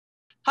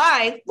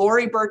Hi,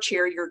 Lorie Burch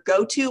here, your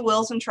go-to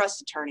wills and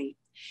trust attorney.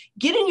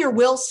 Getting your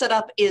will set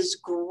up is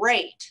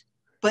great,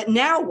 but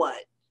now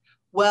what?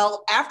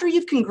 Well, after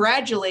you've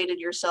congratulated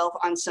yourself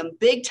on some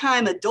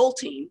big-time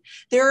adulting,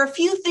 there are a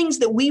few things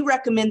that we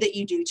recommend that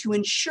you do to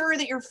ensure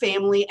that your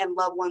family and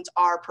loved ones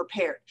are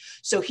prepared.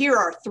 So here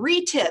are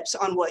 3 tips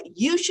on what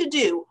you should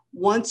do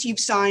once you've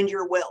signed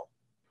your will.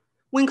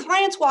 When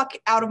clients walk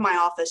out of my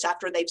office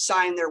after they've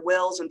signed their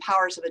wills and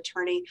powers of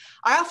attorney,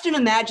 I often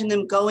imagine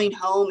them going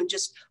home and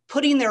just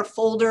putting their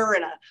folder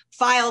in a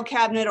file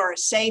cabinet or a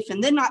safe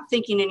and then not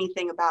thinking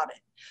anything about it.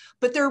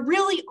 But there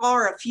really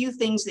are a few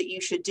things that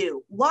you should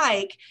do,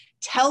 like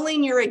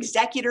telling your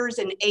executors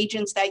and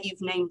agents that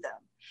you've named them.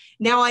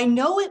 Now, I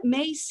know it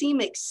may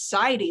seem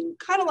exciting,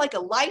 kind of like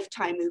a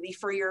Lifetime movie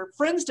for your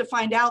friends to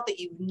find out that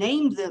you've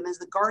named them as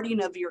the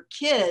guardian of your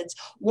kids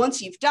once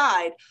you've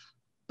died.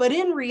 But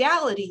in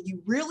reality,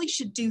 you really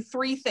should do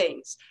 3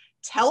 things.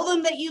 Tell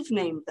them that you've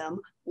named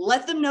them,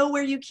 let them know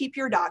where you keep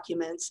your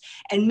documents,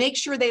 and make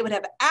sure they would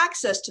have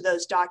access to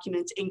those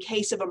documents in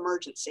case of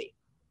emergency.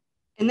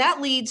 And that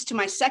leads to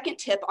my second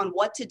tip on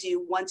what to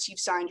do once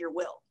you've signed your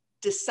will.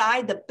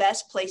 Decide the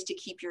best place to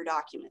keep your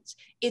documents.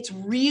 It's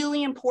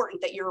really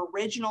important that your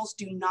originals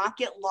do not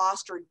get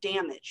lost or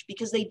damaged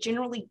because they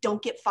generally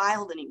don't get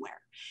filed anywhere.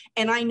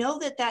 And I know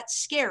that that's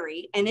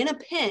scary, and in a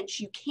pinch,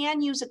 you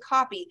can use a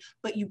copy,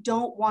 but you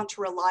don't want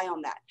to rely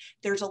on that.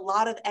 There's a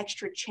lot of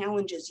extra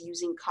challenges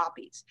using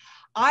copies.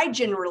 I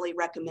generally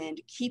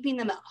recommend keeping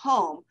them at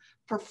home,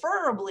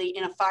 preferably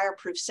in a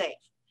fireproof safe.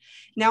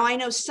 Now, I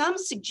know some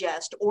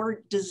suggest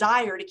or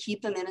desire to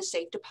keep them in a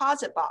safe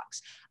deposit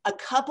box. A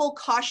couple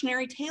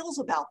cautionary tales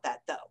about that,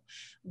 though.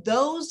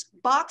 Those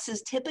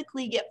boxes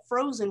typically get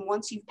frozen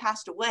once you've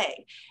passed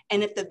away.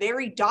 And if the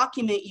very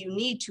document you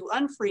need to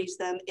unfreeze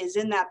them is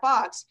in that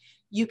box,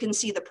 you can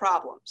see the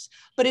problems.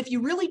 But if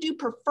you really do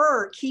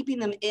prefer keeping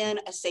them in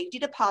a safety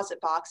deposit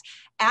box,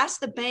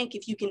 ask the bank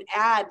if you can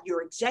add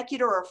your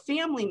executor or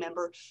family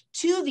member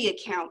to the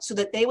account so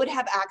that they would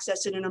have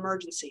access in an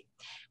emergency.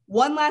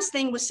 One last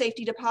thing with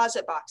safety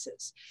deposit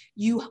boxes.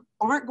 You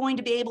aren't going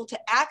to be able to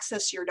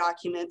access your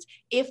documents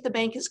if the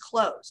bank is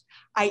closed.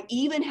 I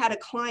even had a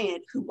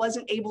client who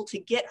wasn't able to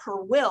get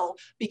her will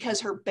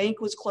because her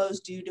bank was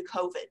closed due to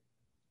COVID.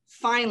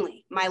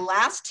 Finally, my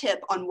last tip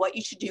on what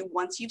you should do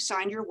once you've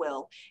signed your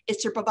will is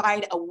to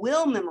provide a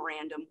will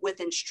memorandum with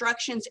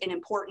instructions and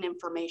important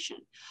information.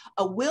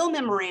 A will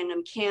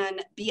memorandum can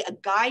be a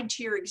guide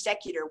to your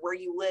executor where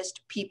you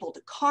list people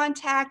to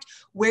contact,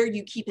 where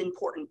you keep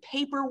important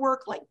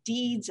paperwork like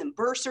deeds and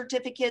birth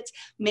certificates,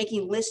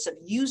 making lists of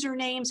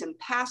usernames and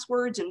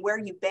passwords, and where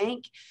you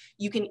bank.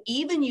 You can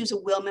even use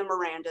a will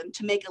memorandum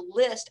to make a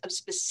list of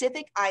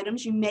specific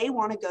items you may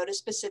want to go to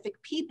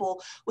specific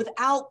people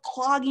without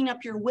clogging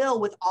up your will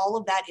with all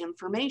of that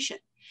information.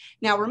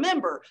 Now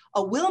remember,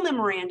 a will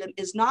memorandum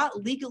is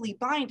not legally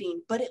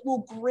binding, but it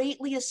will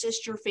greatly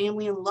assist your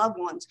family and loved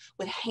ones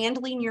with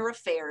handling your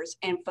affairs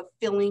and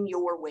fulfilling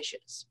your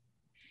wishes.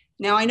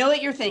 Now I know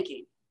what you're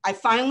thinking. I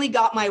finally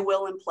got my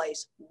will in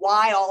place.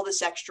 Why all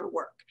this extra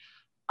work?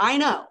 I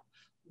know,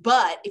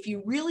 but if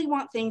you really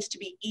want things to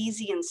be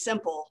easy and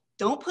simple,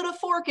 don't put a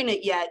fork in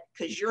it yet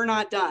because you're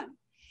not done.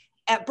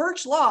 At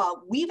Burch Law,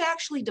 we've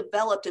actually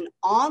developed an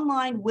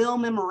online will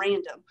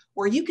memorandum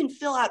where you can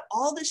fill out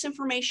all this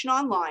information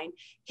online,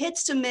 hit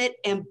submit,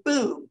 and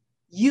boom,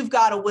 you've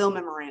got a will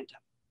memorandum.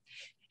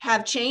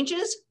 Have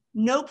changes?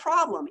 No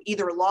problem.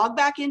 Either log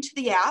back into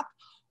the app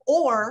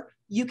or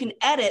you can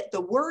edit the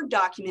Word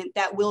document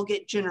that will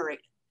get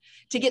generated.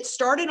 To get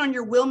started on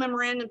your will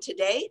memorandum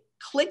today,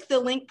 click the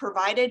link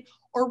provided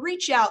or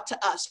reach out to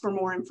us for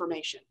more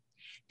information.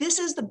 This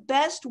is the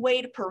best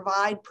way to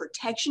provide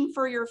protection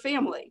for your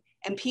family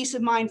and peace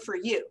of mind for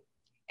you.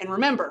 And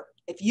remember,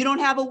 if you don't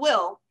have a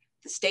will,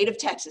 the state of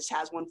Texas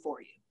has one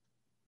for you.